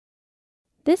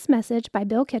This message by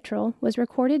Bill Kittrell was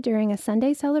recorded during a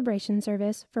Sunday celebration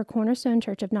service for Cornerstone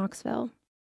Church of Knoxville.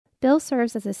 Bill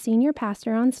serves as a senior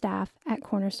pastor on staff at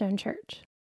Cornerstone Church.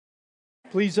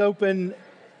 Please open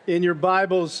in your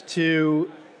Bibles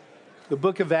to the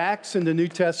book of Acts in the New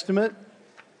Testament,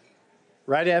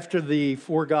 right after the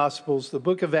four Gospels, the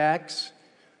book of Acts.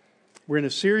 We're in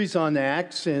a series on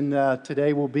Acts, and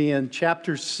today we'll be in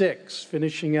chapter 6,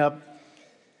 finishing up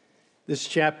this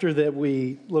chapter that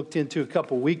we looked into a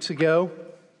couple weeks ago.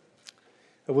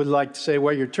 I would like to say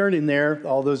while you're turning there,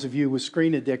 all those of you with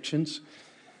screen addictions,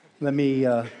 let me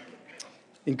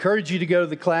encourage you to go to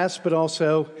the class, but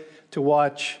also to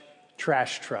watch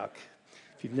Trash Truck.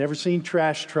 If you've never seen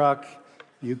Trash Truck,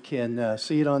 you can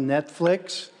see it on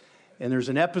Netflix, and there's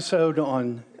an episode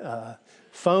on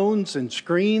phones and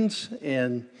screens,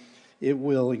 and it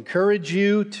will encourage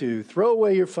you to throw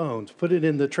away your phones, put it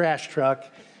in the trash truck,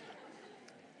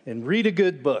 and read a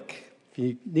good book. If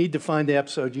you need to find the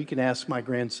episode, you can ask my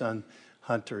grandson,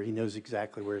 Hunter. He knows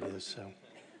exactly where it is. So,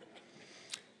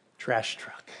 Trash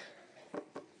Truck.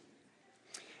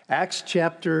 Acts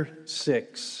chapter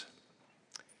 6.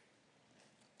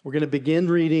 We're going to begin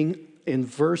reading in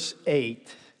verse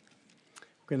 8.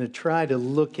 We're going to try to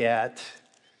look at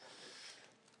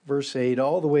verse 8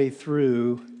 all the way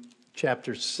through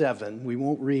chapter 7. We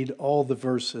won't read all the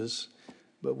verses,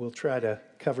 but we'll try to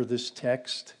cover this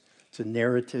text. It's a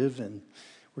narrative, and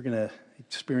we're going to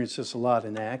experience this a lot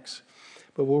in Acts.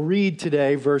 But we'll read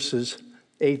today verses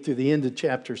 8 through the end of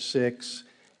chapter 6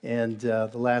 and the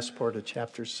last part of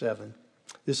chapter 7.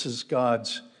 This is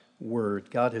God's word.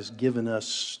 God has given us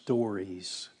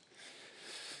stories,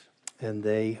 and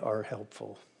they are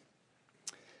helpful.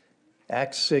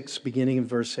 Acts 6, beginning in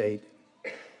verse 8.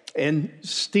 And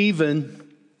Stephen,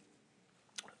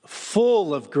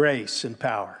 full of grace and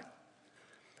power,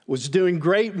 was doing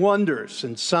great wonders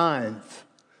and signs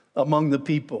among the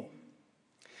people.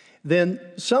 Then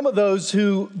some of those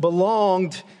who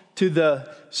belonged to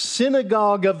the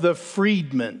synagogue of the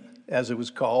freedmen, as it was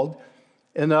called,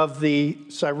 and of the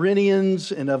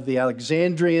Cyrenians and of the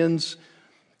Alexandrians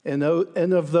and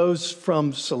of those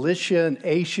from Cilicia and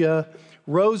Asia,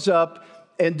 rose up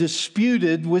and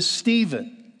disputed with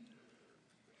Stephen.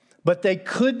 But they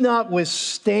could not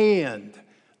withstand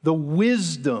the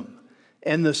wisdom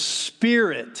and the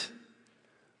spirit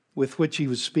with which he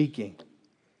was speaking.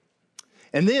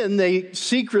 And then they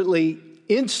secretly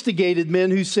instigated men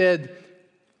who said,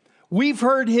 "We've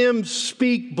heard him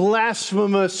speak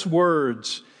blasphemous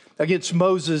words against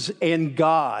Moses and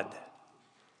God."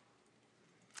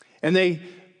 And they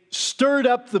stirred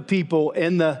up the people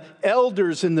and the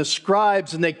elders and the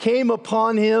scribes, and they came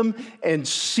upon him and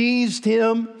seized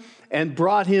him and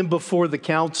brought him before the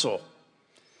council.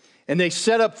 And they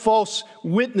set up false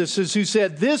witnesses who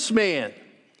said, "This man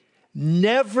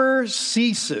never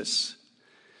ceases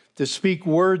to speak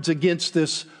words against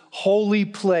this holy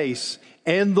place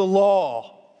and the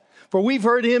law. For we've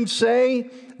heard him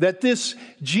say that this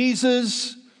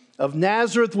Jesus of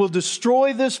Nazareth will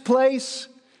destroy this place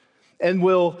and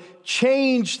will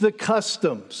change the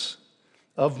customs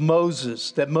of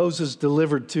Moses that Moses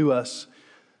delivered to us."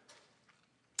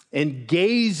 And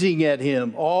gazing at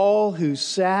him, all who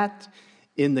sat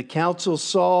in the council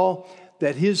saw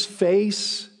that his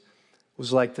face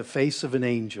was like the face of an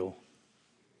angel.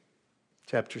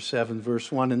 Chapter 7,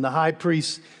 verse 1. And the high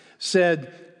priest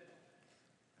said,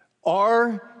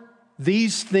 "Are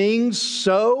these things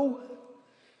so?"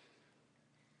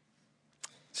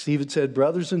 Stephen said,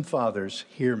 "Brothers and fathers,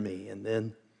 hear me." And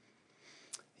then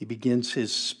he begins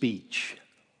his speech.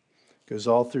 Goes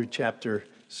all through chapter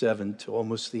 7 to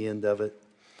almost the end of it.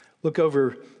 Look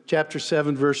over chapter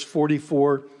 7, verse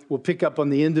 44. We'll pick up on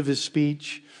the end of his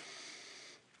speech.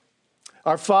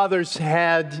 Our fathers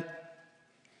had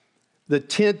the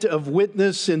tent of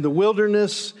witness in the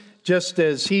wilderness, just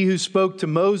as he who spoke to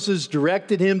Moses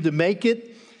directed him to make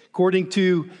it, according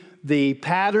to the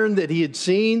pattern that he had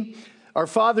seen. Our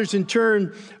fathers in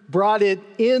turn brought it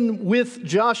in with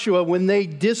Joshua when they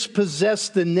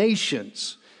dispossessed the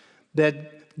nations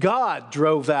that God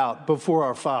drove out before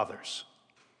our fathers.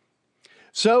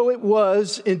 So it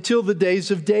was until the days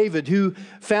of David, who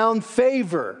found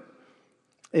favor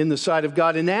in the sight of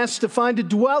God and asked to find a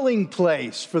dwelling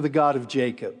place for the God of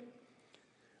Jacob.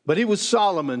 But it was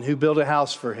Solomon who built a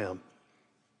house for him.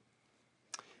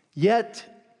 Yet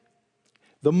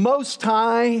the Most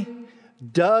High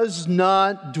does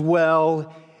not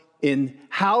dwell in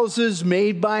houses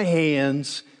made by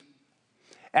hands.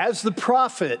 As the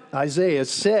prophet Isaiah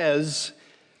says,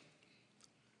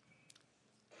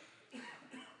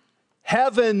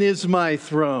 "Heaven is my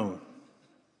throne,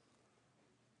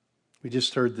 We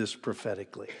just heard this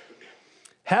prophetically.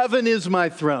 Heaven is my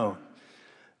throne,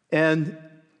 and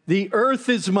the earth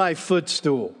is my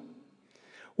footstool.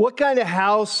 What kind of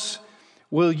house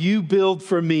will you build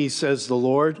for me, says the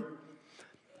Lord?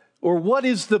 Or what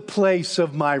is the place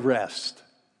of my rest?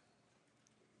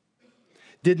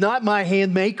 Did not my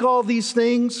hand make all these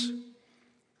things?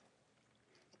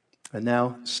 And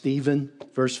now, Stephen,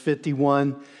 verse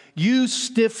 51, you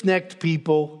stiff-necked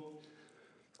people,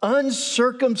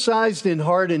 uncircumcised in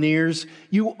heart and ears,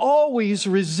 you always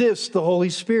resist the Holy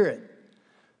Spirit.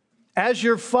 As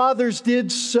your fathers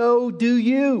did, so do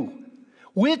you.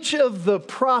 Which of the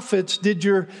prophets did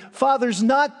your fathers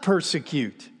not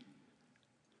persecute?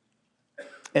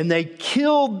 And they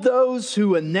killed those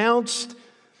who announced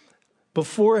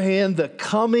beforehand the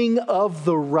coming of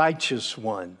the righteous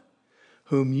one,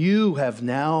 whom you have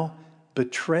now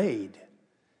betrayed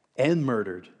and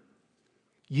murdered.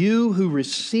 You who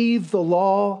received the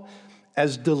law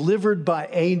as delivered by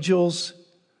angels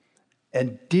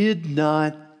and did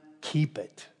not keep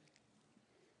it.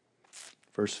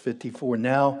 Verse 54,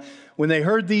 now when they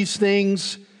heard these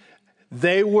things,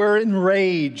 they were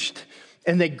enraged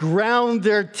and they ground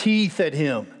their teeth at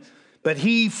him. But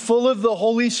he, full of the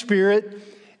Holy Spirit,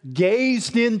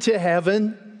 gazed into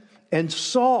heaven and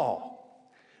saw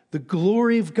the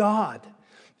glory of God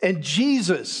and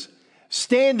Jesus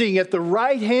standing at the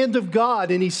right hand of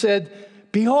God. And he said,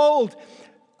 behold,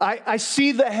 I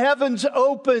see the heavens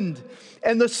opened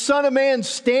and the Son of Man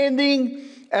standing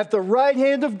at the right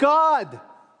hand of God.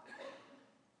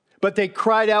 But they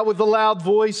cried out with a loud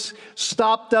voice,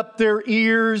 stopped up their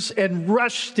ears, and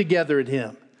rushed together at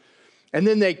him. And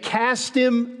then they cast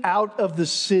him out of the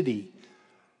city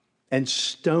and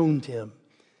stoned him.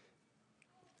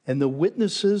 And the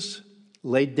witnesses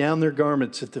laid down their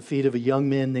garments at the feet of a young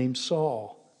man named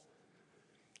Saul.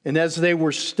 And as they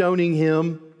were stoning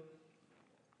him,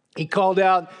 he called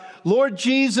out, Lord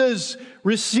Jesus,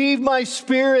 receive my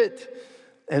spirit.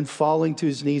 And falling to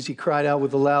his knees, he cried out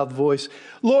with a loud voice,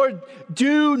 Lord,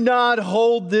 do not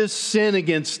hold this sin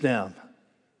against them.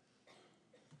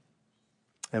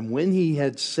 And when he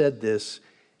had said this,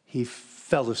 he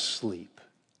fell asleep.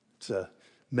 It's a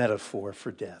metaphor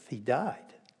for death. He died.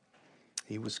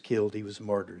 He was killed. He was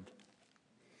martyred.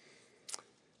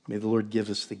 May the Lord give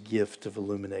us the gift of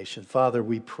illumination. Father,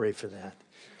 we pray for that.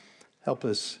 Help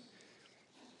us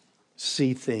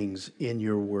see things in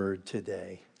your word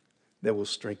today that will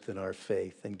strengthen our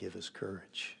faith and give us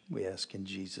courage. We ask in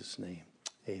Jesus' name.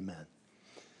 Amen.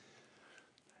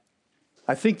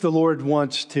 I think the Lord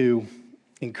wants to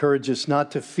encourage us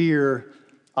not to fear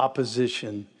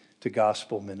opposition to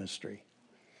gospel ministry.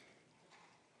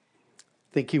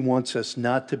 I think he wants us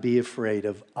not to be afraid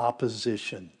of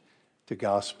opposition to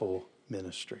gospel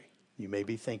ministry. You may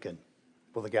be thinking,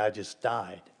 well, the guy just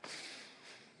died.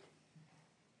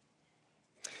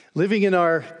 Living in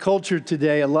our culture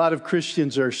today, a lot of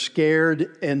Christians are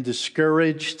scared and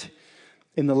discouraged.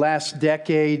 In the last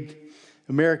decade,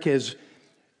 America has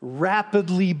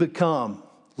rapidly become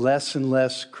less and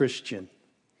less Christian.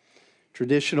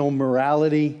 Traditional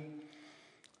morality,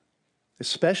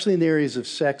 especially in the areas of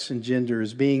sex and gender,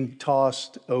 is being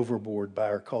tossed overboard by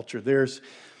our culture. There's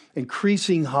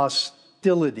increasing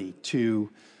hostility to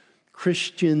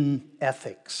Christian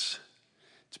ethics.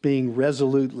 It's being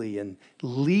resolutely and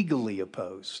legally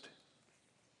opposed.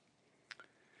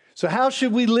 So how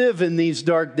should we live in these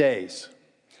dark days?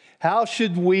 How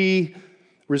should we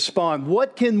respond?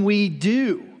 What can we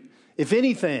do, if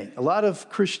anything? A lot of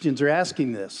Christians are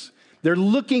asking this. They're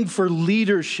looking for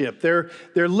leadership. They're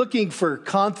looking for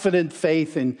confident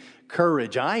faith and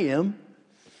courage. I am.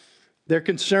 They're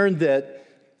concerned that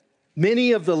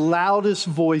many of the loudest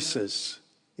voices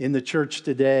in the church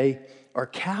today are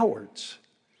cowards.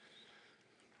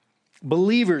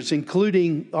 Believers,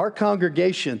 including our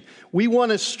congregation, we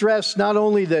want to stress not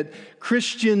only that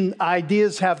Christian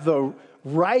ideas have the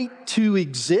right to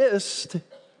exist,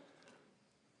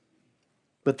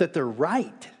 but that they're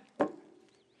right.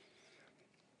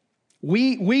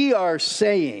 We are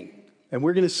saying, and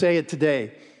we're going to say it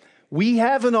today, we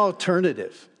have an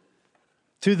alternative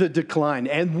to the decline,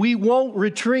 and we won't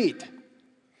retreat.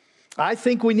 I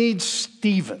think we need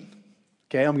Stephen.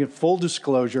 Okay, I'm going to full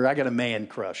disclosure. I got a man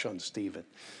crush on Stephen.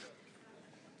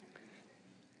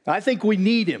 I think we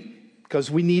need him because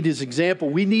we need his example.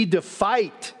 We need to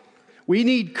fight. We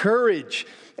need courage.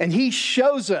 And he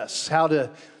shows us how to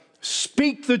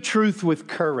speak the truth with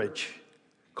courage.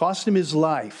 Cost him his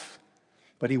life,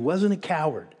 but he wasn't a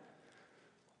coward.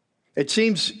 It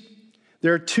seems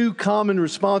there are two common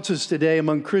responses today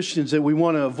among Christians that we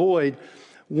want to avoid.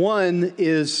 One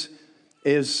is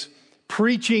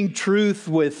preaching truth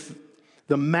with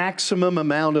the maximum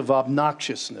amount of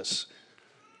obnoxiousness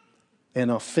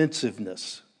and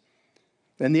offensiveness.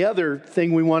 And the other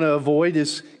thing we want to avoid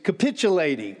is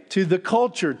capitulating to the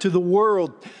culture, to the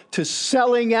world, to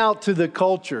selling out to the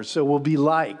culture so we'll be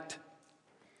liked.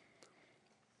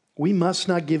 We must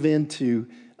not give in to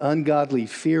ungodly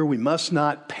fear. We must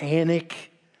not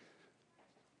panic.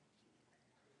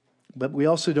 But we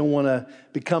also don't want to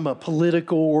become a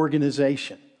political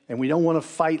organization. And we don't want to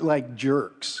fight like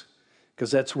jerks,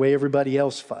 because that's the way everybody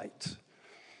else fights.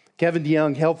 Kevin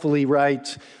DeYoung helpfully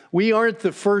writes, "We aren't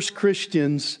the first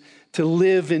Christians to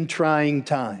live in trying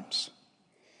times.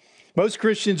 Most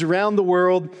Christians around the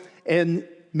world and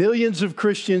millions of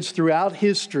Christians throughout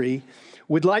history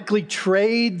would likely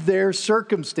trade their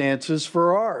circumstances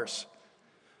for ours.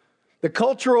 The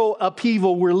cultural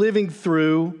upheaval we're living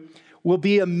through will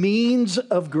be a means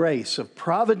of grace, of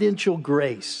providential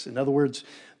grace. In other words,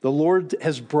 the Lord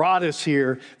has brought us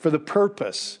here for the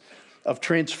purpose of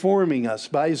transforming us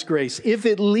by His grace. If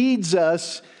it leads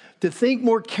us to think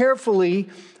more carefully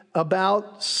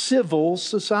about civil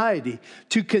society,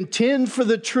 to contend for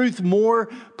the truth more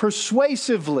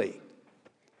persuasively,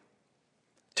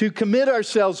 to commit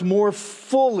ourselves more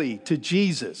fully to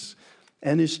Jesus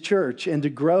and His church, and to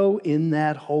grow in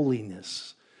that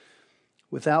holiness,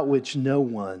 without which no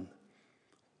one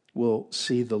will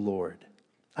see the Lord."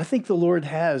 I think the Lord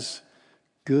has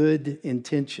good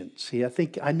intentions.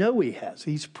 I know He has.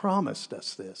 He's promised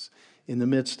us this in the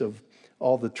midst of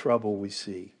all the trouble we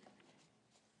see.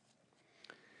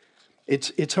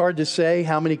 It's hard to say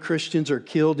how many Christians are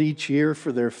killed each year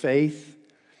for their faith.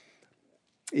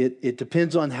 It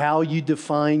depends on how you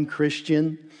define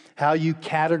Christian, how you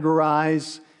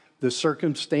categorize the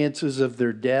circumstances of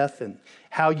their death, and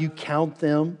how you count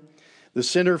them. The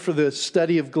Center for the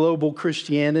Study of Global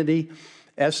Christianity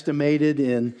estimated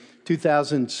in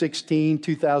 2016,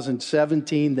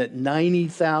 2017 that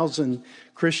 90,000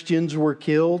 Christians were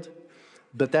killed,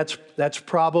 but that's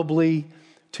probably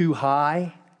too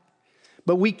high.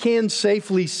 But we can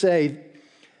safely say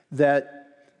that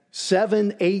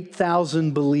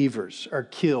 8,000 believers are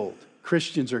killed,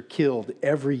 Christians are killed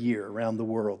every year around the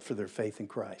world for their faith in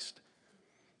Christ.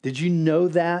 Did you know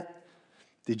that?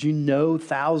 Did you know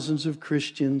thousands of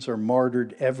Christians are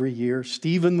martyred every year?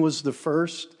 Stephen was the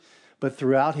first, but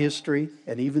throughout history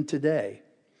and even today,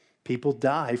 people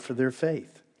die for their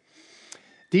faith.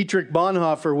 Dietrich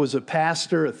Bonhoeffer was a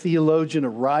pastor, a theologian, a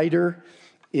writer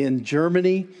in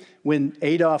Germany when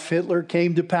Adolf Hitler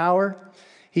came to power.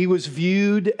 He was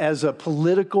viewed as a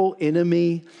political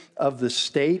enemy of the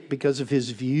state because of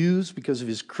his views, because of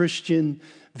his Christian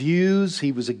views.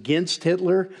 He was against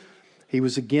Hitler. He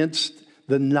was against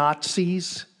the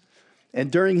Nazis.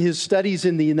 And during his studies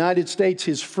in the United States,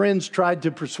 his friends tried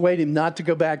to persuade him not to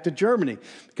go back to Germany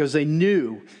because they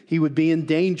knew he would be in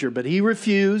danger. But he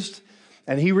refused,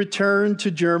 and he returned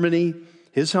to Germany,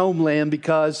 his homeland,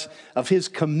 because of his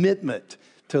commitment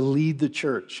to lead the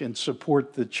church and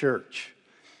support the church.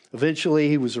 Eventually,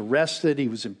 he was arrested. He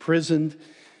was imprisoned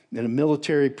in a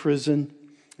military prison.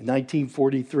 In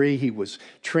 1943, he was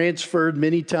transferred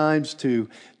many times to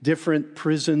different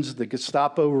prisons the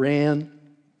Gestapo ran.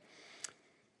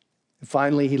 And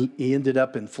finally, he ended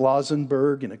up in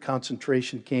Flossenburg in a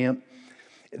concentration camp.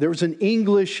 There was an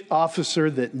English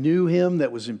officer that knew him,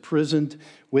 that was imprisoned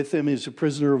with him. He was a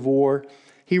prisoner of war.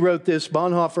 He wrote this: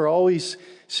 "Bonhoeffer always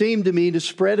seemed to me to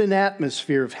spread an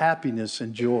atmosphere of happiness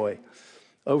and joy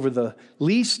over the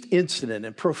least incident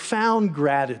and profound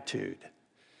gratitude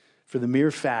for the mere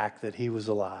fact that he was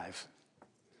alive."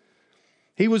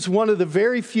 He was one of the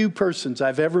very few persons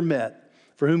I've ever met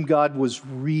for whom God was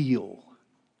real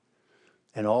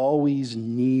and always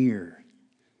near.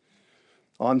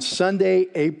 On Sunday,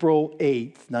 April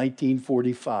 8th,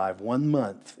 1945, 1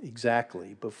 month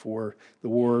exactly before the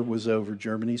war was over,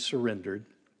 Germany surrendered.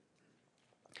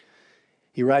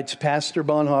 He writes, "Pastor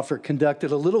Bonhoeffer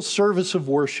conducted a little service of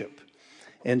worship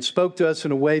and spoke to us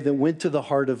in a way that went to the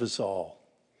heart of us all.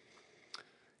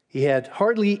 He had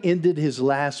hardly ended his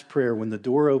last prayer when the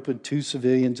door opened, 2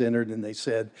 civilians entered, and they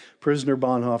said, 'Prisoner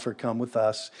Bonhoeffer, come with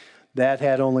us.' That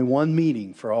had only one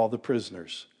meaning for all the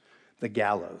prisoners, the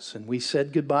gallows. And we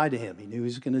said goodbye to him. He knew he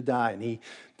was going to die. And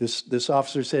this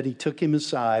officer said he took him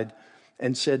aside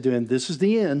and said to him, 'This is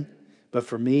the end, but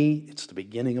for me, it's the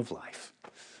beginning of life.'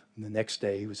 And the next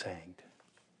day, he was hanged."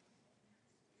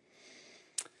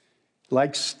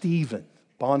 Like Stephen,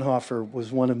 Bonhoeffer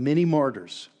was one of many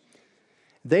martyrs.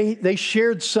 They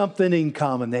shared something in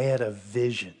common. They had a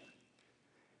vision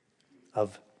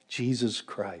of Jesus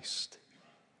Christ.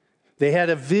 They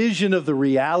had a vision of the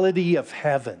reality of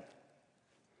heaven.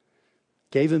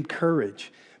 Gave them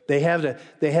courage. They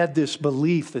had this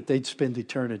belief that they'd spend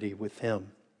eternity with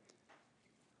him.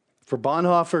 For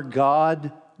Bonhoeffer,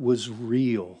 God was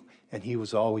real and he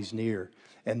was always near.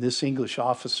 And this English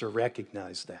officer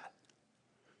recognized that.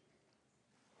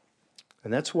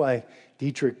 And that's why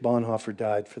Dietrich Bonhoeffer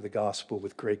died for the gospel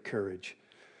with great courage.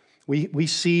 We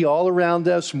see all around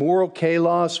us moral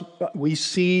chaos. We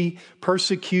see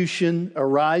persecution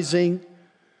arising.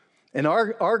 And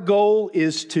our goal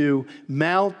is to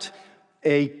mount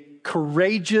a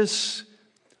courageous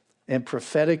and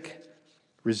prophetic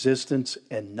resistance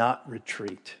and not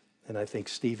retreat. And I think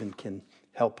Stephen can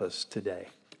help us today.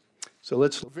 So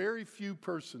let's... Very few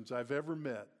persons I've ever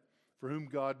met for whom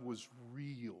God was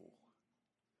real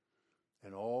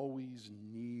and always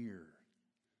near.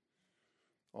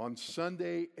 On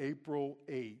Sunday, April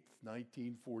 8th,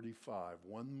 1945,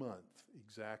 1 month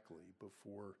exactly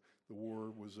before the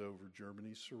war was over,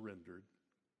 Germany surrendered.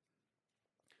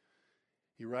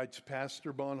 He writes,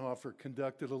 Pastor Bonhoeffer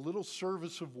conducted a little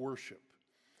service of worship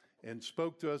and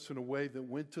spoke to us in a way that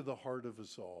went to the heart of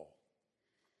us all.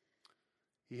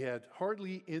 He had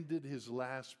hardly ended his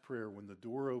last prayer when the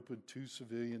door opened, 2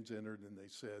 civilians entered, and they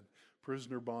said,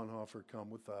 Prisoner Bonhoeffer, come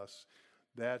with us.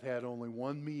 That had only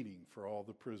one meaning for all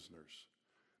the prisoners,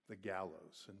 the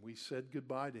gallows. And we said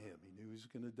goodbye to him. He knew he was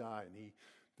going to die. And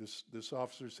this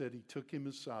officer said he took him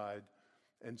aside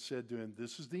and said to him,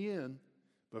 this is the end,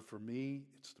 but for me,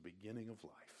 it's the beginning of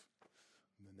life.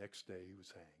 And the next day he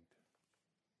was hanged.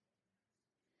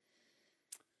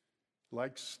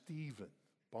 Like Stephen,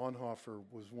 Bonhoeffer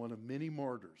was one of many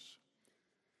martyrs.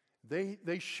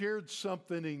 They shared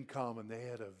something in common. They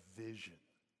had a vision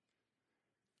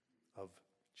of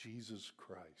Jesus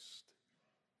Christ.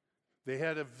 They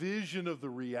had a vision of the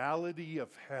reality of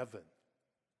heaven.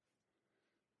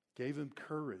 Gave them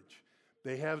courage.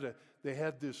 They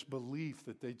had this belief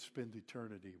that they'd spend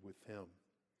eternity with him.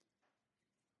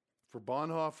 For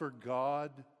Bonhoeffer,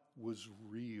 God was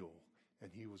real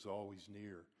and he was always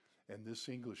near. And this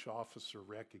English officer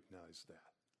recognized that.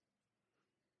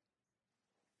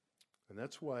 And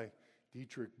that's why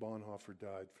Dietrich Bonhoeffer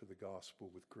died for the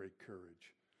gospel with great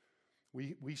courage.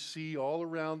 We see all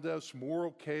around us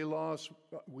moral chaos.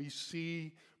 We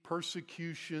see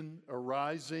persecution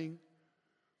arising.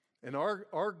 And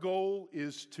our goal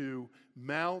is to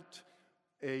mount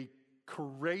a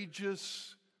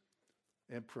courageous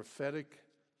and prophetic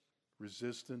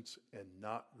resistance and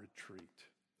not retreat.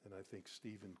 And I think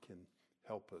Stephen can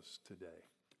help us today.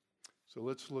 So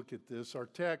let's look at this. Our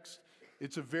text,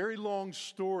 it's a very long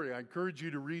story. I encourage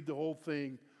you to read the whole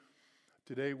thing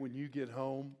today when you get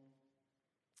home.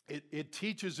 It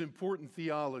teaches important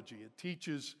theology. It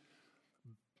teaches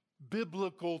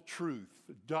biblical truth,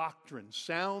 doctrine,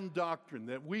 sound doctrine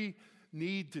that we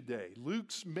need today.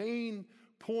 Luke's main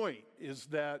point is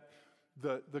that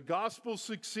the gospel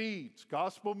succeeds.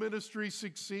 Gospel ministry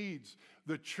succeeds.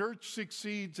 The church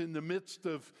succeeds in the midst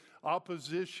of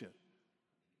opposition.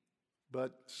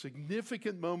 But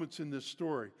significant moments in this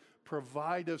story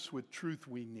provide us with truth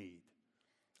we need.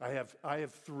 I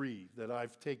have three that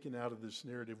I've taken out of this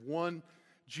narrative. One,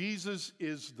 Jesus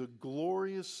is the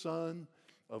glorious Son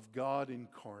of God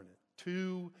incarnate.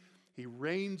 Two, he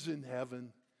reigns in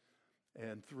heaven.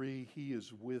 And three, he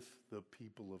is with the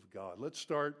people of God. Let's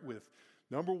start with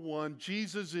number one.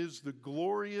 Jesus is the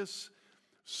glorious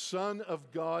Son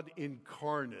of God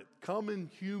incarnate, come in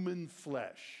human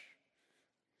flesh.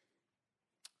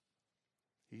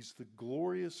 He's the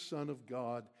glorious Son of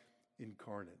God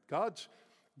incarnate.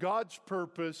 God's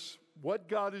purpose, what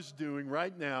God is doing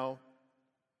right now,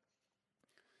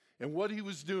 and what he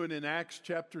was doing in Acts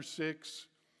chapter 6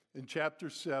 and chapter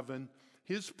 7,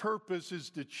 his purpose is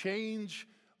to change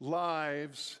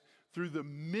lives through the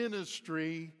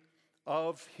ministry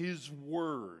of his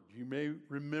word. You may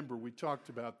remember we talked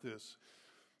about this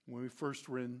when we first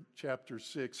were in chapter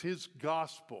 6. His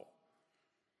gospel.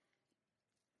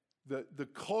 The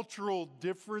cultural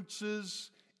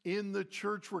differences in the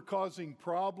church were causing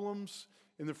problems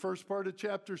in the first part of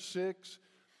chapter 6.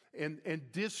 And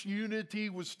disunity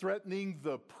was threatening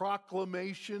the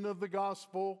proclamation of the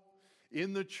gospel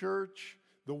in the church,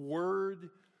 the word.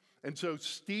 And so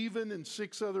Stephen and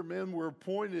 6 other men were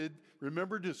appointed,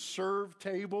 remember, to serve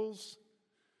tables.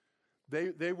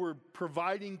 They were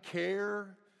providing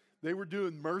care. They were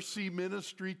doing mercy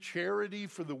ministry, charity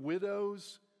for the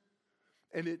widows.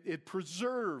 And it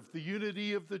preserved the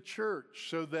unity of the church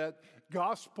so that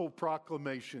gospel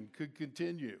proclamation could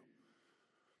continue.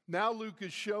 Now Luke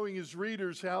is showing his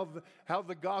readers how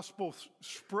the gospel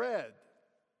spread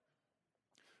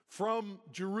from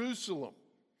Jerusalem.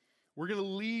 We're going to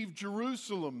leave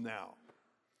Jerusalem now.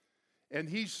 And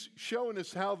he's showing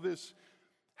us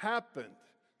happened,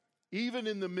 even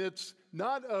in the midst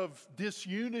not of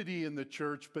disunity in the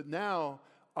church, but now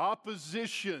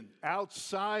opposition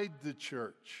outside the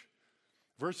church.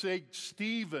 Verse 8,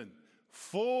 Stephen,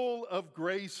 full of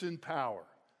grace and power.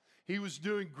 He was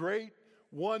doing great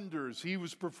wonders. He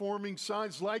was performing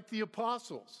signs like the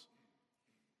apostles.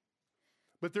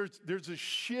 But there's a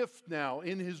shift now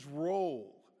in his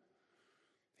role.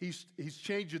 He's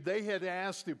changed it. They had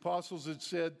asked, the apostles had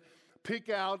said, pick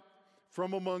out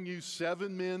from among you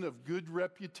 7 men of good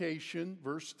reputation,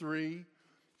 verse 3,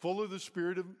 full of the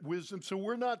spirit of wisdom. So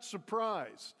we're not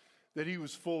surprised that he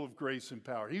was full of grace and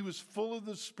power. He was full of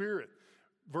the Spirit.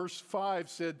 Verse 5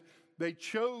 said they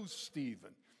chose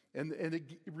Stephen. And it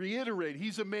reiterated,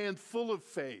 he's a man full of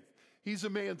faith. He's a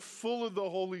man full of the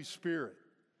Holy Spirit.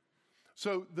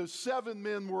 So the 7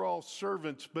 men were all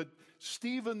servants, but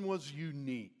Stephen was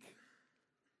unique.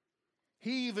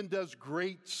 He even does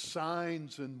great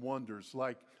signs and wonders,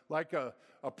 like a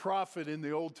prophet in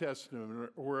the Old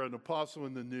Testament or an apostle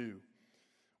in the New.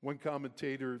 One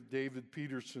commentator, David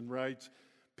Peterson, writes,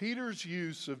 Peter's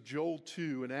use of Joel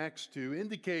 2 and Acts 2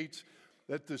 indicates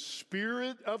that the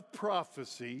spirit of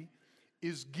prophecy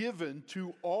is given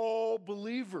to all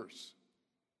believers.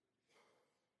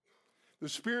 The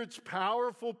Spirit's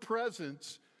powerful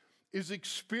presence is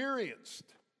experienced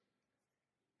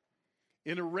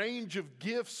in a range of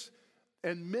gifts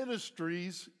and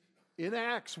ministries in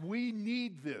Acts. We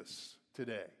need this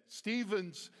today.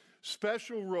 Stephen's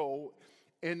special role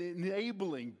and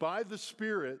enabling by the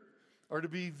Spirit are to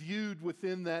be viewed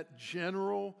within that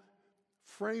general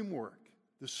framework,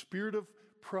 the spirit of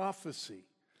prophecy.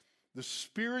 The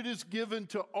Spirit is given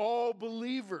to all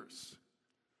believers.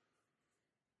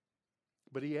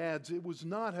 But he adds, it was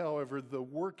not, however, the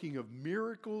working of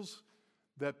miracles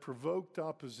that provoked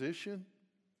opposition.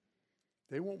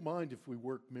 They won't mind if we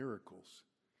work miracles,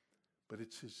 but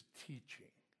it's his teaching.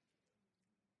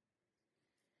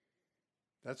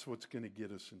 That's what's going to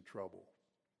get us in trouble.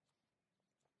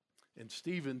 And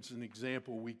Stephen's an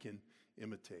example we can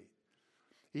imitate.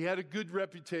 He had a good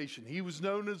reputation. He was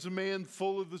known as a man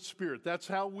full of the Spirit. That's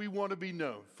how we want to be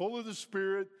known. Full of the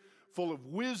Spirit, full of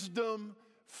wisdom,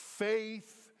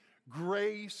 faith,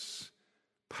 grace,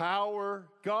 power.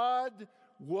 God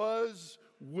was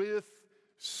with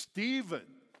Stephen.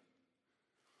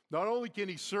 Not only can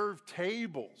he serve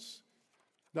tables,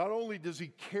 not only does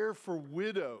he care for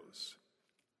widows,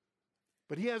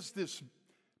 but he has this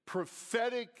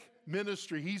prophetic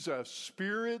ministry. He's a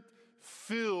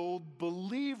Spirit-filled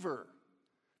believer.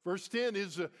 Verse 10,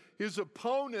 his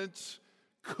opponents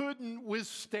couldn't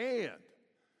withstand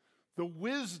the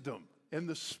wisdom and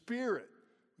the Spirit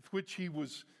with which he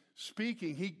was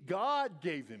speaking. God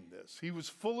gave him this. He was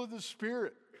full of the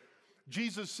Spirit.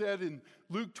 Jesus said in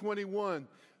Luke 21,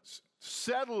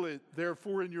 settle it,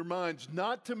 therefore, in your minds,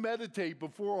 not to meditate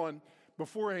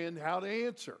beforehand how to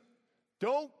answer.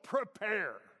 Don't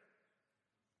prepare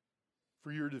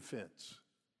for your defense.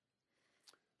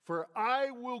 For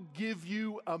I will give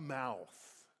you a mouth.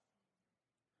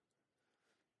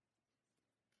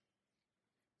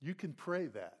 You can pray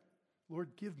that. Lord,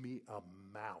 give me a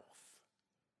mouth.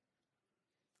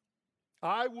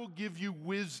 I will give you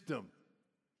wisdom,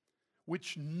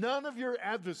 which none of your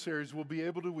adversaries will be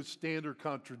able to withstand or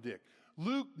contradict.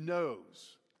 Luke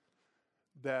knows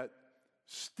that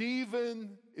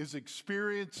Stephen is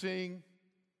experiencing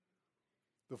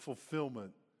the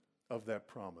fulfillment of that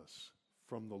promise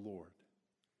from the Lord.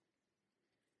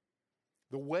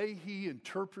 The way he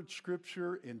interprets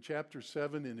Scripture in chapter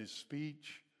 7 in his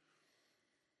speech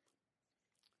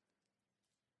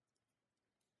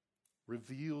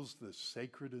reveals the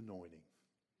sacred anointing.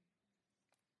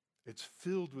 It's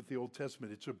filled with the Old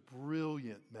Testament. It's a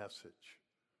brilliant message.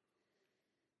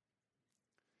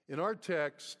 In our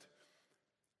text,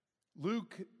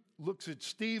 Luke looks at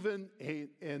Stephen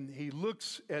and he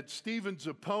looks at Stephen's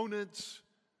opponents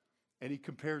and he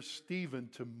compares Stephen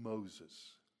to Moses.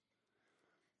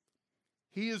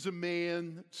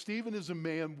 Stephen is a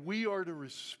man we are to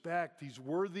respect. He's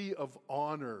worthy of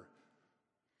honor.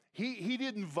 He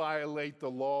didn't violate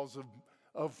the laws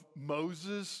of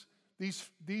Moses.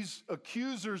 These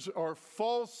accusers are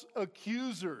false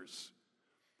accusers.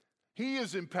 He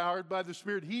is empowered by the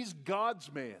Spirit. He's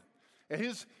God's man. And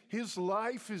his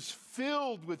life is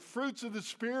filled with fruits of the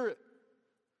Spirit.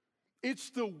 It's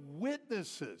the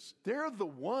witnesses. They're the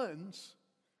ones.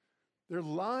 They're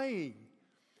lying.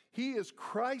 He is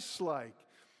Christ-like.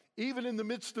 Even in the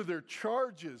midst of their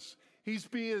charges, he's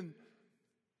being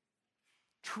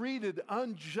treated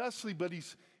unjustly, but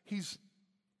he's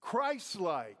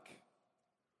Christ-like.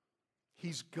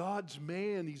 He's God's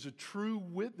man. He's a true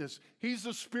witness. He's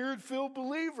a Spirit-filled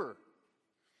believer.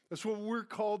 That's what we're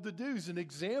called to do. He's an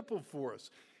example for us.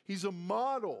 He's a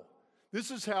model. This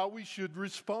is how we should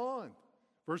respond.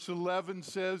 Verse 11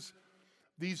 says,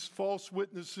 these false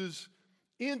witnesses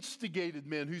instigated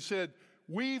men who said,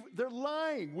 they're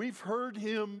lying. We've heard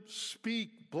him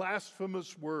speak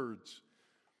blasphemous words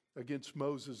against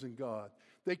Moses and God.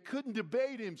 They couldn't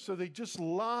debate him, so they just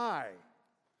lie,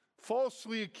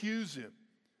 falsely accuse him.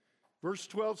 Verse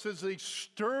 12 says they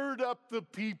stirred up the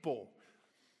people.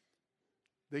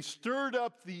 They stirred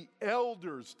up the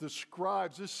elders, the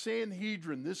scribes, this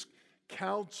Sanhedrin, this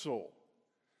council.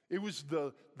 It was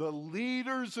the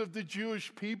leaders of the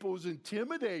Jewish people. It was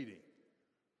intimidating.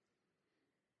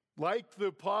 Like the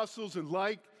apostles and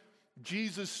like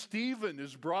Jesus, Stephen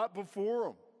is brought before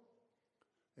them.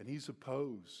 And he's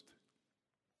opposed.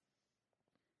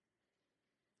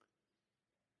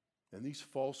 And these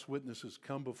false witnesses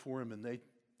come before him and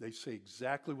they say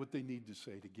exactly what they need to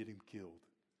say to get him killed.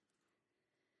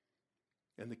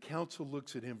 And the council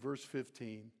looks at him, verse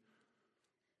 15,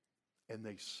 and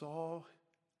they saw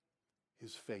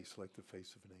his face like the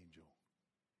face of an angel.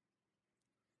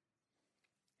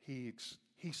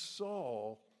 He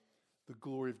saw the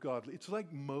glory of God. It's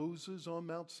like Moses on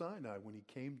Mount Sinai when he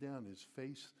came down, his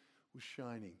face was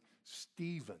shining.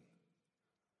 Stephen,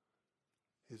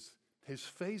 his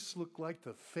face looked like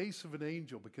the face of an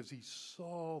angel because he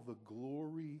saw the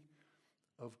glory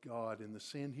of God. And the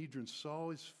Sanhedrin saw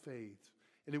his face,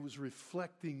 and it was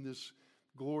reflecting this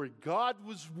glory. God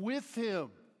was with him.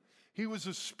 He was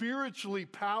a spiritually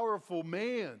powerful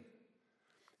man.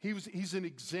 He's an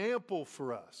example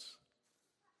for us.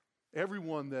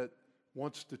 Everyone that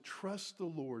wants to trust the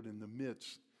Lord in the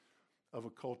midst of a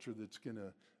culture that's going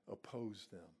to oppose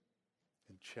them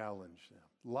and challenge them,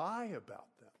 lie about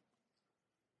them.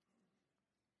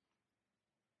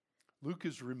 Luke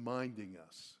is reminding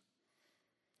us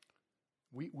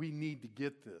we need to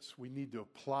get this. We need to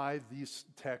apply these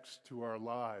texts to our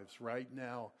lives right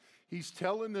now. He's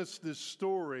telling us this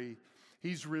story.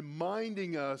 He's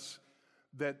reminding us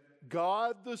that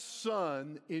God the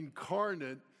Son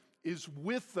incarnate is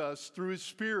with us through His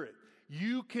Spirit.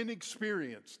 You can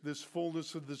experience this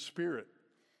fullness of the Spirit.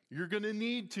 You're going to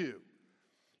need to.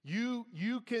 You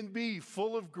can be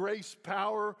full of grace,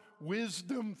 power,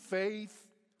 wisdom, faith.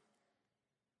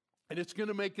 And it's going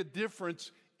to make a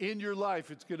difference in your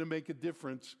life. It's going to make a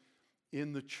difference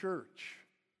in the church.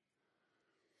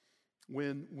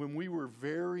 When we were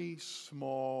very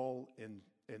small and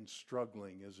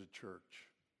struggling as a church,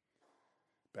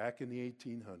 back in the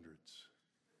 1800s,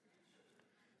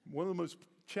 one of the most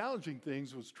challenging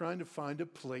things was trying to find a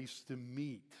place to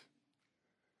meet.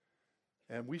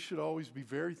 And we should always be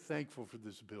very thankful for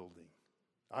this building.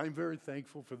 I'm very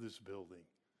thankful for this building.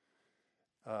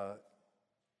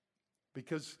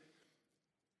 Because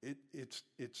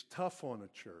it's tough on a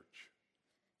church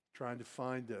trying to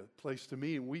find a place to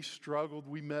meet. And we struggled.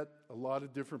 We met a lot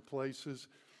of different places.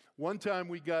 One time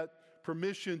we got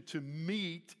permission to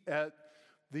meet at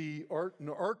the Art and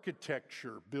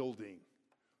Architecture building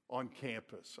on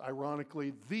campus.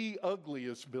 Ironically, the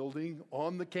ugliest building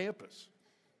on the campus.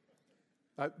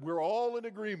 We're all in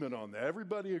agreement on that.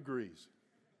 Everybody agrees.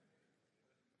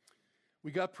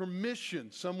 We got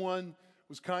permission. Someone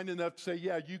was kind enough to say,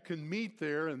 yeah, you can meet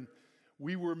there. And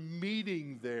we were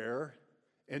meeting there.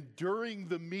 And during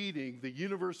the meeting, the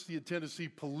University of Tennessee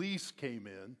police came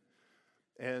in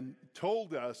and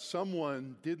told us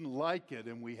someone didn't like it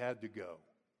and we had to go.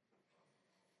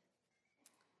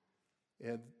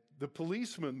 And the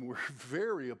policemen were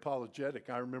very apologetic.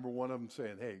 I remember one of them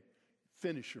saying, hey,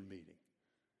 finish your meeting.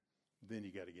 Then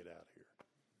you got to get out of here.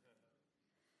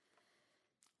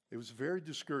 It was very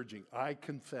discouraging. I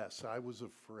confess, I was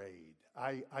afraid.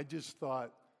 I just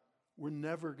thought, we're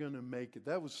never going to make it.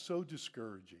 That was so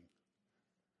discouraging.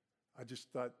 I just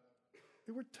thought,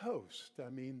 hey, we're toast. I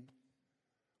mean,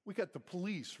 we got the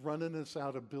police running us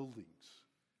out of buildings.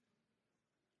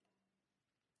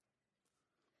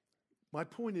 My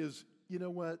point is, you know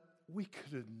what? We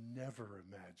could have never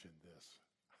imagined this.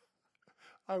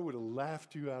 I would have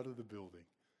laughed you out of the building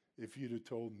if you'd have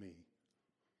told me,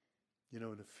 you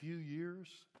know, in a few years,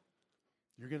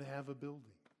 you're going to have a building.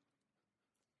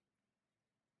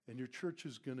 And your church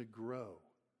is going to grow.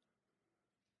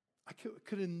 I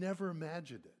could have never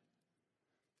imagined it.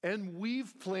 And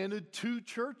we've planted 2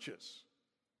 churches.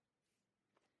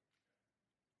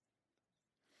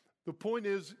 The point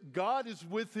is, God is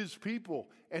with His people,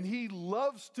 and He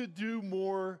loves to do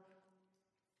more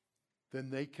than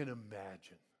they can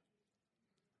imagine.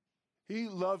 He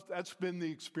loves, that's been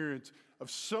the experience of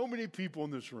so many people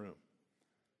in this room.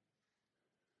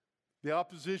 The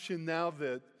opposition now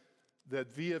that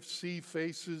VFC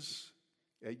faces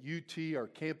at UT, our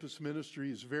campus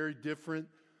ministry, is very different.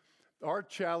 Our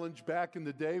challenge back in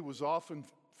the day was often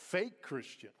fake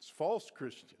Christians, false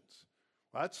Christians.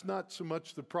 Well, that's not so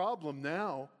much the problem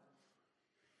now.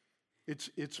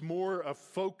 It's more a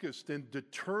focused and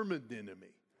determined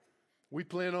enemy. We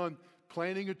plan on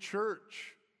planting a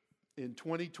church in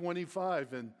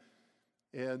 2025,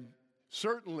 and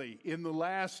certainly in the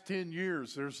last 10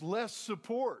 years, there's less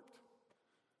support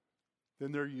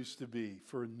than there used to be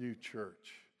for a new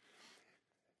church.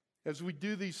 As we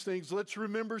do these things, let's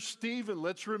remember Stephen.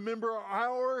 Let's remember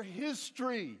our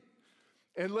history.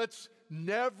 And let's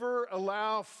never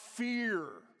allow fear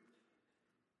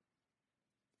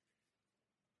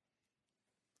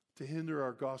to hinder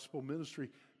our gospel ministry,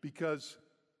 because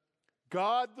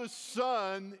God the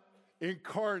Son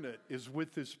incarnate is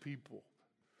with his people.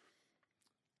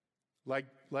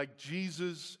 Like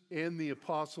Jesus and the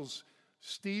apostles,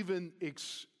 Stephen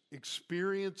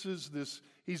experiences this.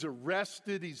 He's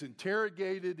arrested, he's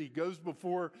interrogated, he goes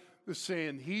before the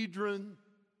Sanhedrin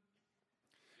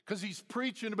because he's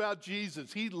preaching about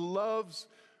Jesus. He loves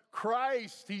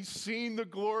Christ. He's seen the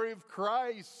glory of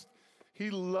Christ. He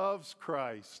loves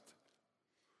Christ.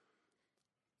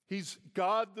 He's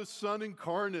God the Son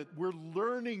incarnate. We're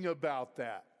learning about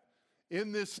that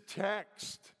in this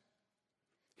text.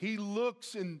 He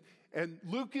looks, and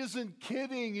Luke isn't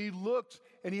kidding. He looks,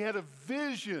 and he had a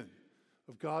vision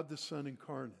of God the Son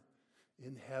incarnate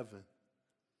in heaven.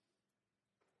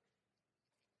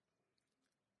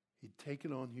 He'd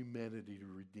taken on humanity to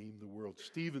redeem the world.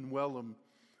 Stephen Wellum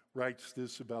writes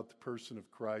this about the person of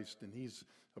Christ, and he's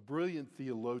a brilliant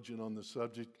theologian on the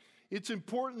subject. It's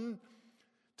important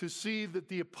to see that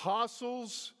the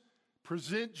apostles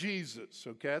present Jesus.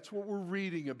 Okay, that's what we're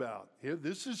reading about here.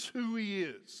 This is who he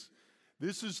is.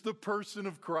 This is the person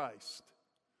of Christ.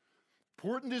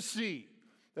 Important to see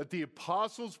that the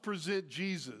apostles present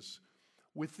Jesus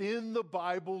within the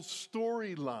Bible's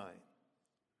storyline.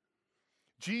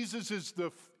 Jesus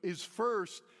is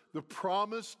first the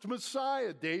promised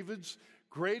Messiah, David's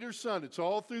greater son. It's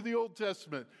all through the Old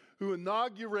Testament, who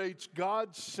inaugurates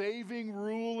God's saving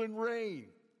rule and reign.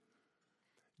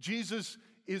 Jesus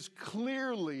is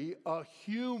clearly a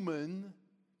human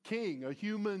king, a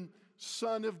human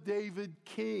son of David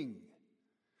king.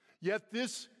 Yet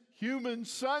this human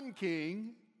son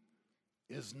king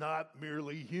is not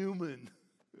merely human.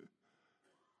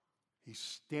 He's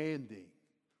standing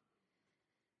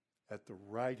at the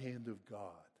right hand of God.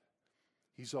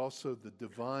 He's also the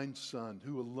divine Son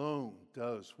who alone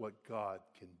does what God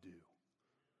can do.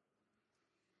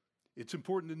 It's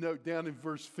important to note down in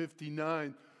verse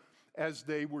 59, as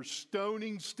they were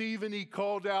stoning Stephen, he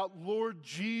called out, "Lord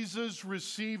Jesus,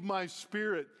 receive my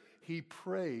spirit." He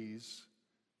prays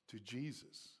to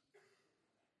Jesus,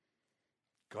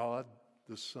 God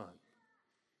the Son.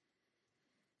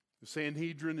 The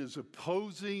Sanhedrin is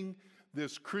opposing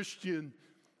this Christian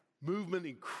movement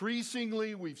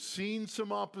increasingly. We've seen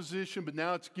some opposition, but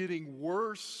now it's getting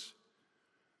worse.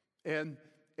 And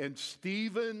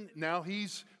Stephen, now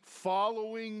he's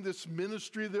following this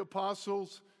ministry of the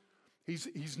apostles.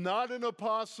 He's not an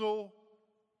apostle,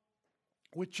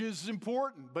 which is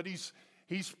important, but he's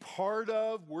part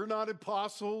of, we're not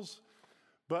apostles,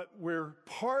 but we're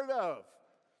part of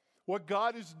what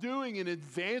God is doing in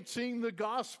advancing the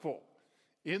gospel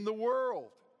in the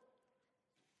world.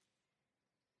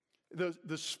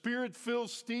 The Spirit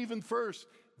fills Stephen first,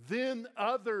 then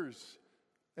others.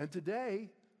 And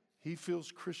today, he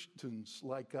fills Christians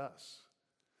like us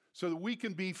so that we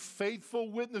can be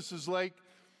faithful witnesses like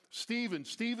Stephen.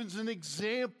 Stephen's an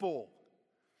example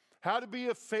how to be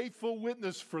a faithful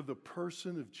witness for the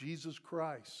person of Jesus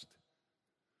Christ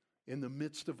in the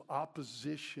midst of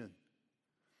opposition.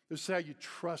 This is how you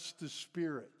trust the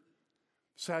Spirit.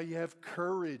 This is how you have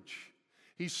courage.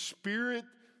 He's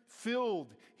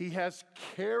Spirit-filled. He has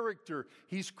character.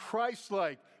 He's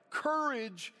Christ-like.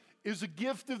 Courage is a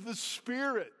gift of the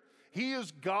Spirit. He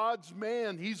is God's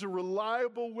man. He's a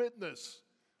reliable witness.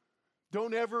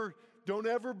 Don't ever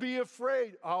be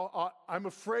afraid. I'm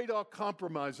afraid I'll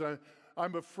compromise.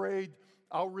 I'm afraid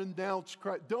I'll renounce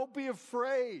Christ. Don't be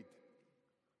afraid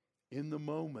in the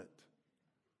moment.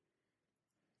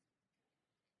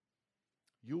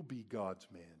 You'll be God's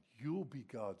man. You'll be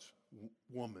God's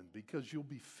woman because you'll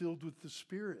be filled with the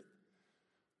Spirit.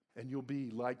 And you'll be,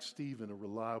 like Stephen, a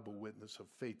reliable witness, a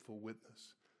faithful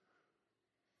witness.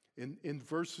 In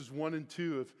verses 1 and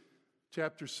 2 of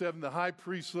chapter 7, the high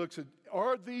priest looks at,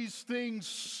 are these things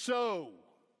so?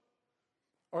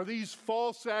 Are these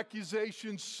false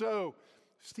accusations so?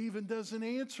 Stephen doesn't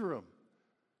answer them.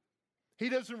 He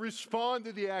doesn't respond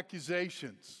to the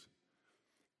accusations.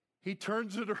 He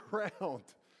turns it around.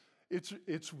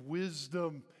 It's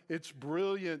wisdom. It's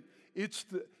brilliant. It's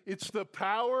the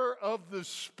power of the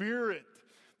Spirit.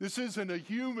 This isn't a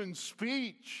human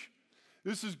speech.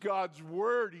 This is God's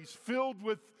word. He's filled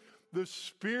with the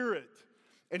Spirit.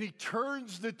 And he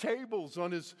turns the tables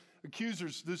on his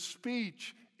accusers. The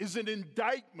speech is an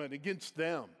indictment against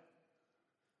them.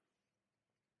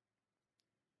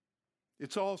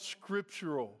 It's all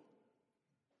scriptural.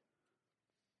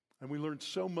 And we learn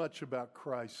so much about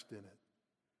Christ in it.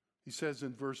 He says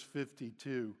in verse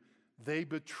 52, they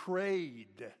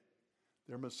betrayed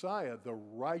their Messiah, the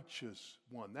righteous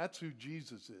one. That's who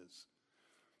Jesus is.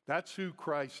 That's who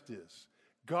Christ is.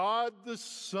 God the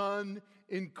Son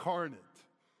incarnate.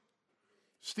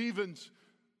 Stephen's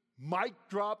mic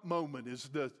drop moment is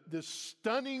this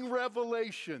stunning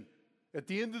revelation at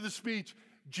the end of the speech.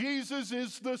 Jesus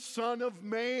is the Son of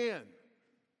Man.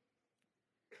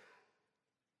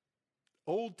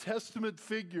 Old Testament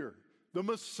figure, the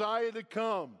Messiah to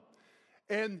come.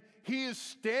 And he is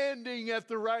standing at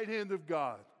the right hand of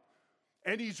God.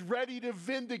 And he's ready to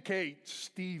vindicate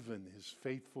Stephen, his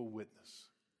faithful witness.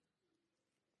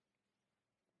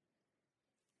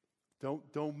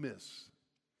 Don't miss.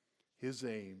 His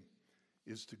aim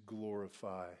is to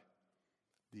glorify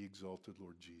the exalted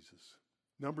Lord Jesus.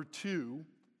 Number two,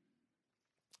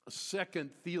 a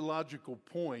second theological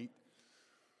point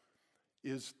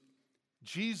is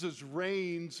Jesus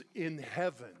reigns in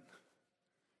heaven.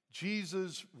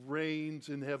 Jesus reigns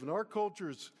in heaven. Our culture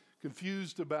is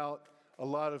confused about a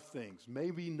lot of things.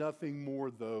 Maybe nothing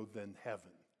more, though, than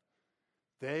heaven.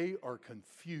 They are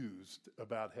confused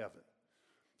about heaven.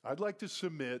 I'd like to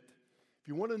submit, if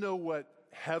you want to know what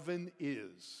heaven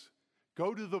is,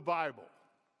 go to the Bible.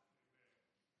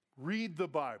 Read the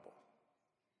Bible.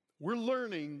 We're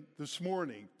learning this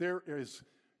morning, there is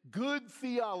good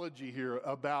theology here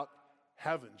about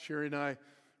heaven. Sherry and I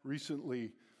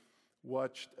recently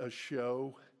watched a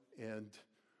show, and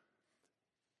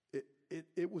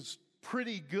it was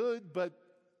pretty good, but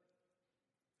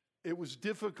it was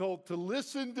difficult to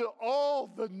listen to all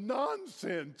the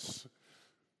nonsense.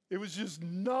 It was just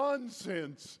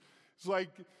nonsense. It's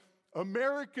like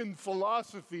American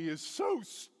philosophy is so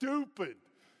stupid,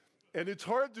 and it's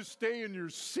hard to stay in your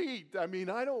seat. I mean,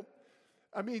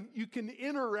 you can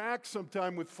interact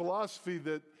sometime with philosophy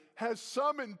that has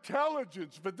some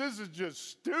intelligence, but this is just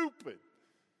stupid.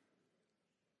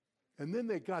 And then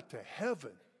they got to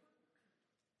heaven,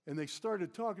 and they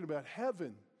started talking about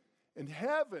heaven. And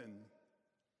heaven,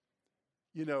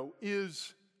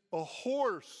 is a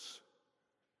horse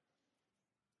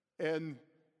and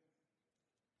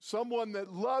someone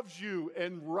that loves you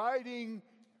and riding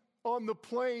on the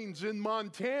plains in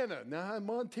Montana. Now, in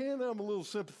Montana, I'm a little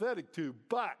sympathetic to,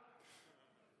 but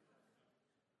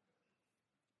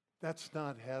that's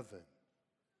not heaven.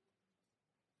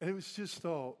 And it was just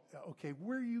all, okay,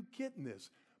 where are you getting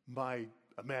this? My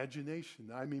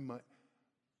imagination.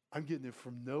 I'm getting it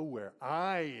from nowhere.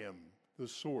 I am the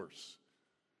source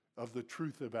of the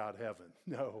truth about heaven.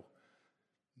 No.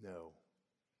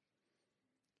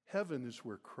 Heaven is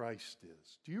where Christ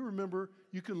is. Do you remember?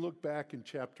 You can look back in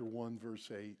chapter 1, verse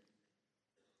 8.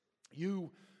 You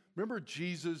remember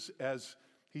Jesus as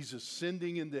he's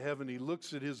ascending into heaven. He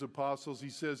looks at his apostles. He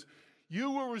says,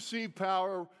 you will receive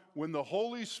power when the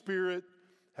Holy Spirit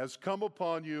has come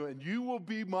upon you, and you will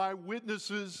be my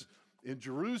witnesses in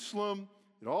Jerusalem,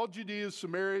 in all Judea,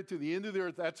 Samaria, to the end of the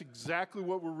earth. That's exactly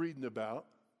what we're reading about.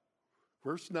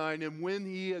 Verse 9, and when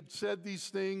he had said these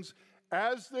things,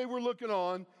 as they were looking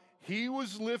on, he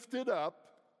was lifted up,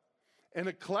 and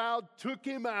a cloud took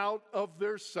him out of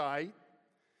their sight.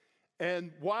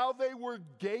 And while they were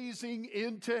gazing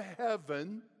into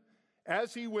heaven,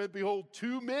 as he went, behold,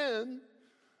 two men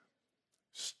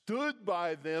stood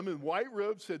by them in white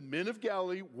robes, said, men of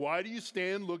Galilee, why do you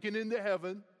stand looking into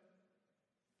heaven?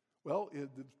 Well,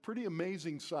 it's a pretty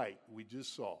amazing sight we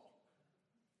just saw.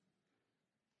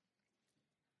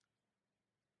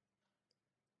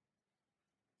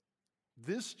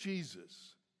 This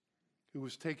Jesus, who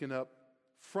was taken up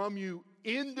from you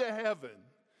into heaven,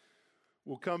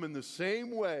 will come in the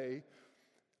same way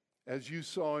as you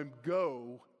saw him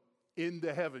go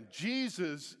into heaven.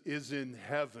 Jesus is in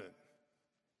heaven.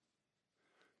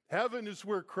 Heaven is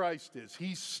where Christ is.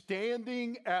 He's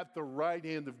standing at the right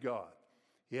hand of God.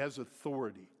 He has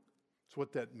authority. That's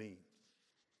what that means.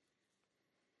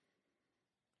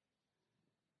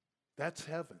 That's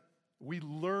heaven. We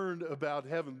learned about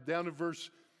heaven. Down in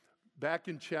back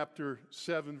in chapter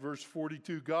 7, verse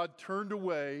 42, God turned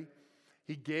away.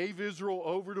 He gave Israel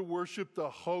over to worship the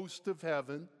host of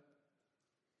heaven.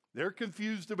 They're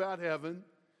confused about heaven.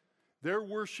 They're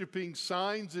worshiping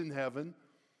signs in heaven.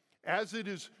 As it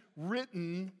is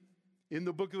written in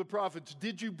the book of the prophets,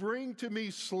 did you bring to me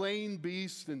slain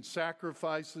beasts and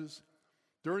sacrifices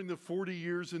during the 40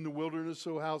 years in the wilderness,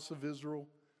 O house of Israel?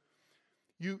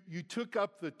 You took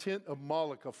up the tent of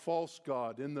Moloch, a false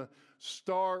god, and the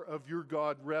star of your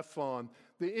god Rephan,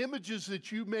 the images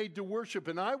that you made to worship,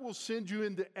 and I will send you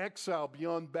into exile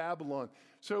beyond Babylon.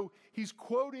 So he's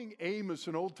quoting Amos,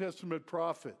 an Old Testament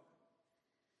prophet.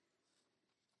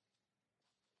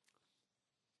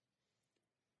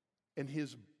 And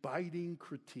his biting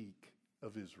critique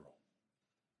of Israel.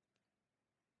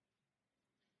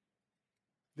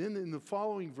 Then in the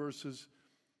following verses,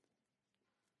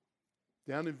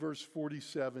 down in verse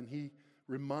 47, he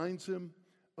reminds him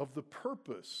of the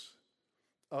purpose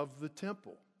of the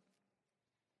temple.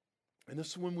 And this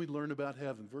is when we learn about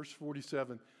heaven. Verse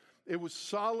 47, it was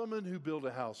Solomon who built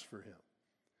a house for him.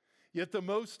 Yet the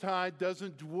Most High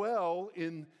doesn't dwell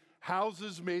in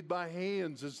houses made by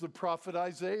hands, as the prophet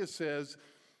Isaiah says,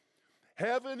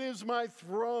 heaven is my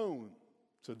throne.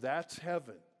 So that's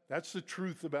heaven. That's the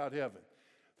truth about heaven.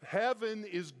 Heaven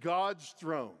is God's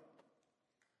throne.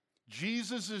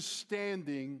 Jesus is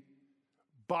standing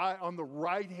on the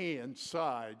right-hand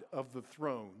side of the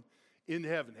throne in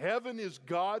heaven. Heaven is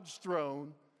God's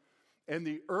throne, and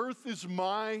the earth is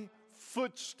my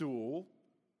footstool.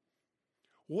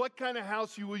 What kind of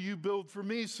house will you build for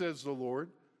me, says the Lord?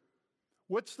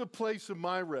 What's the place of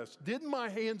my rest? Didn't my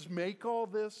hands make all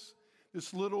this?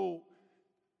 This little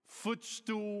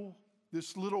footstool,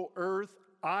 this little earth,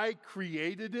 I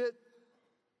created it.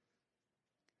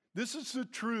 This is the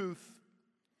truth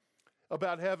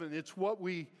about heaven. It's what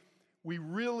we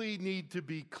really need to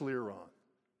be clear on.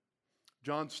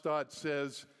 John Stott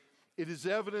says, it is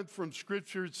evident from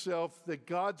Scripture itself that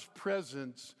God's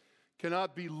presence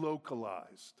cannot be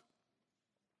localized,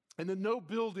 and that no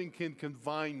building can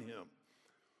confine him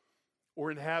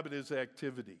or inhibit his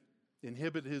activity.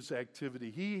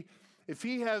 If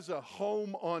he has a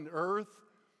home on earth,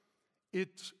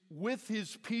 it's with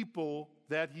his people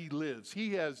that he lives.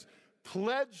 He has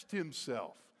pledged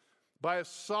himself by a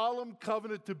solemn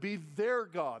covenant to be their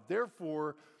God.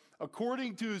 Therefore,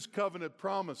 according to his covenant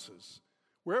promises,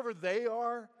 wherever they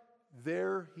are,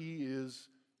 there he is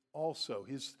also.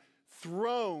 His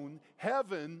throne,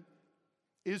 heaven,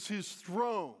 is his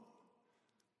throne.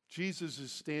 Jesus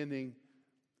is standing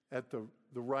at the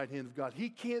right hand of God. He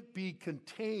can't be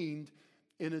contained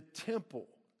in a temple,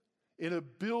 in a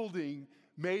building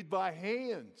made by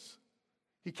hands.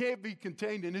 He can't be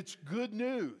contained, and it's good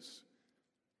news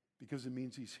because it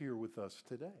means he's here with us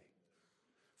today.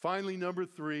 Finally, number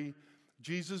 3,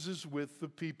 Jesus is with the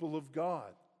people of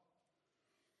God.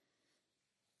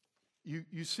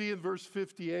 You see in verse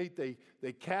 58,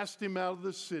 they cast him out of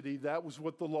the city. That was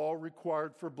what the law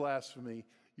required for blasphemy.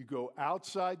 You go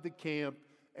outside the camp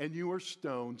and you are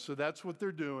stoned. So that's what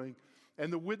they're doing.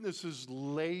 And the witnesses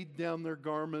laid down their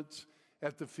garments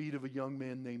at the feet of a young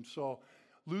man named Saul.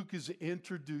 Luke is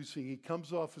introducing, he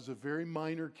comes off as a very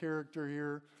minor character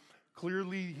here.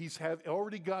 Clearly, he's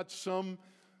already got some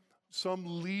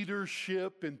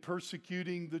leadership in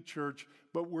persecuting the church,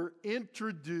 but we're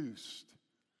introduced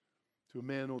to a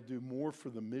man who will do more for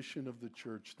the mission of the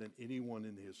church than anyone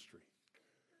in history.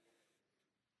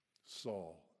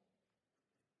 Saul.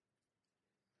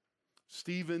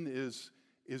 Stephen is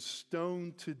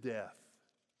stoned to death.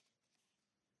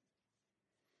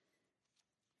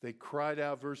 They cried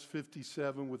out, verse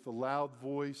 57, with a loud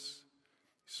voice,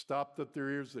 stopped up their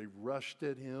ears, they rushed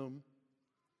at him.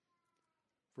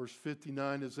 Verse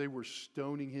 59, as they were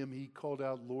stoning him, he called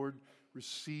out, Lord,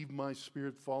 receive my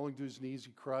spirit. Falling to his knees,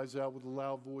 he cries out with a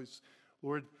loud voice,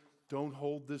 Lord, don't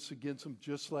hold this against him,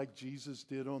 just like Jesus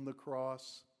did on the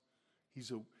cross.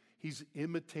 He's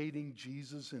imitating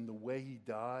Jesus in the way he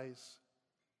dies.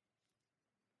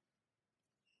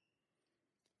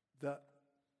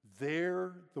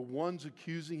 They're the ones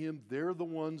accusing him. They're the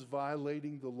ones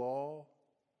violating the law.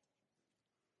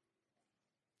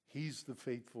 He's the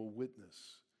faithful witness.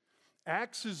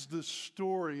 Acts is the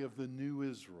story of the new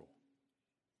Israel.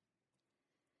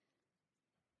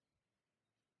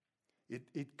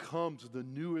 The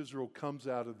new Israel comes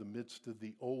out of the midst of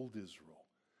the old Israel.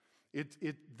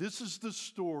 This is the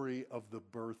story of the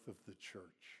birth of the church.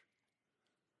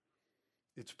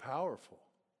 It's powerful.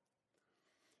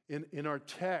 In our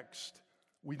text,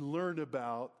 we learn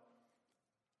about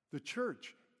the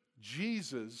church.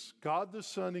 Jesus, God the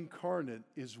Son incarnate,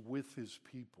 is with his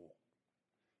people.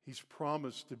 He's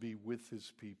promised to be with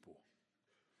his people.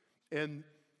 And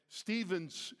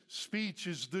Stephen's speech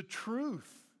is the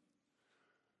truth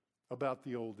about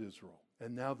the old Israel.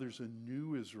 And now there's a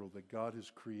new Israel that God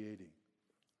is creating.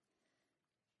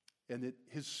 And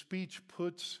his speech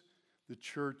puts the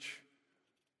church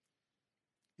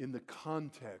in the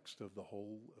context of the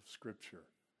whole of Scripture.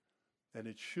 And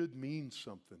it should mean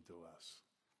something to us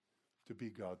to be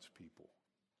God's people,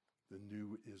 the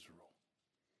new Israel.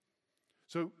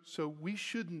 So we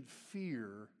shouldn't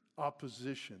fear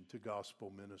opposition to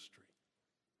gospel ministry.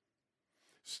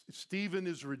 Stephen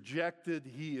is rejected,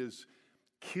 he is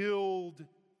killed.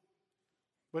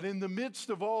 But in the midst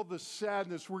of all the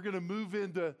sadness, we're going to move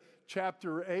into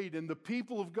chapter 8. And the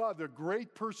people of God, the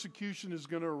great persecution is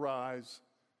going to arise.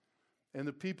 And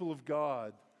the people of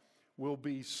God will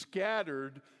be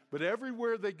scattered. But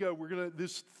everywhere they go,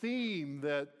 this theme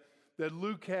that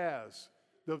Luke has,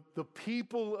 the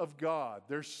people of God,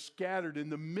 they're scattered in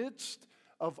the midst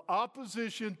of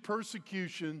opposition,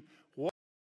 persecution.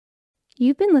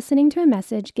 You've been listening to a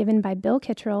message given by Bill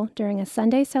Kittrell during a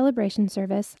Sunday celebration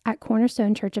service at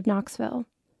Cornerstone Church of Knoxville.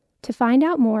 To find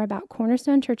out more about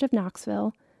Cornerstone Church of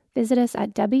Knoxville, visit us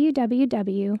at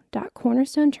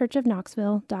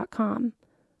www.cornerstonechurchofknoxville.com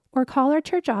or call our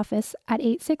church office at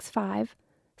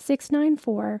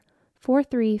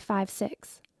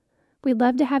 865-694-4356. We'd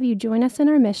love to have you join us in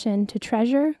our mission to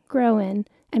treasure, grow in,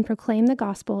 and proclaim the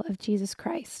gospel of Jesus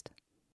Christ.